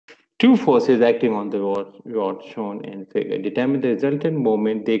two forces acting on the rod shown in figure. Determine the resultant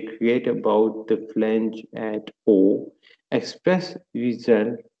moment they create about the flange at O. Express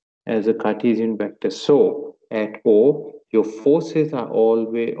result as a Cartesian vector. So at O, your forces are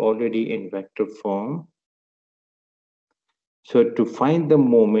already in vector form. So to find the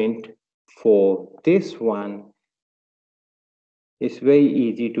moment for this one, it's very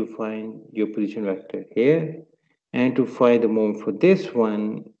easy to find your position vector here. And to find the moment for this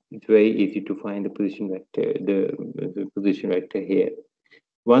one, it's very easy to find the position vector, the position vector here.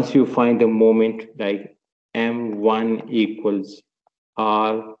 Once you find the moment, like M1 equals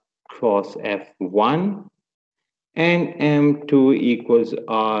R cross F1 and M2 equals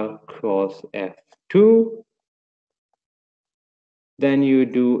R cross F2, then you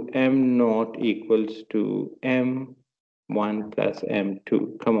do M0 equals to M1 plus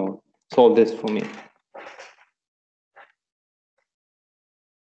M2. Come on, solve this for me.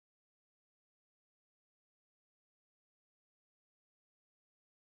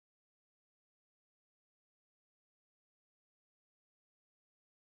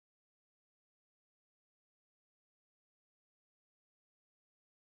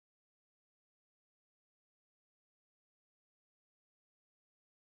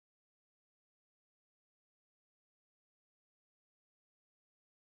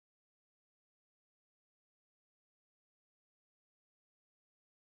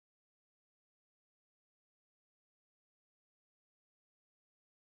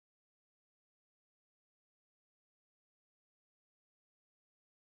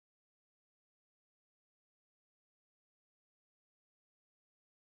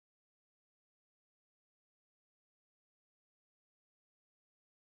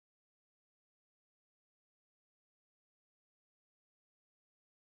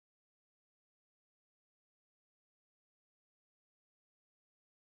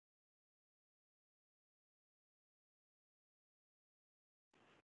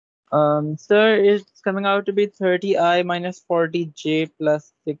 Sir, it's coming out to be 30I minus 40J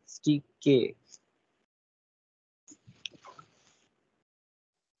plus 60K.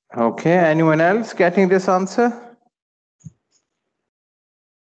 Okay, anyone else getting this answer?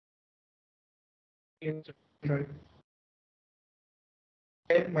 Yes, right.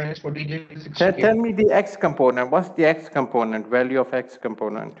 Minus 40J plus 60K. Tell me the x component. What's the x component, value of x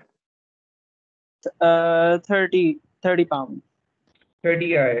component? 30 pounds.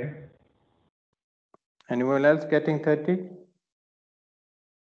 30I. Anyone else getting 30?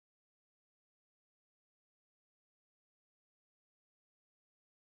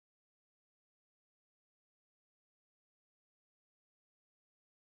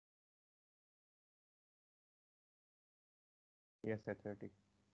 Yes, sir, 30.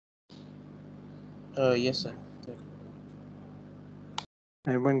 Yes, sir.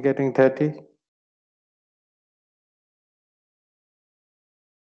 Anyone getting 30?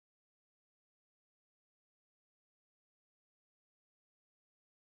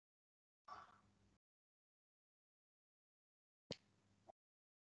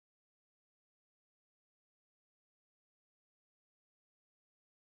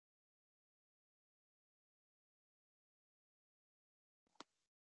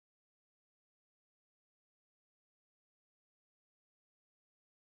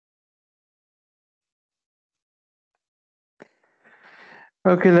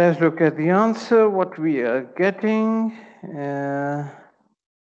 Okay, let's look at the answer, what we are getting.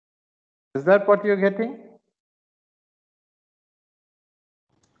 Is that what you're getting?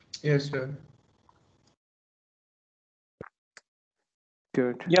 Yes, sir.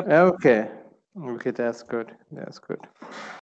 Good. Yep. Okay. Okay, that's good. That's good.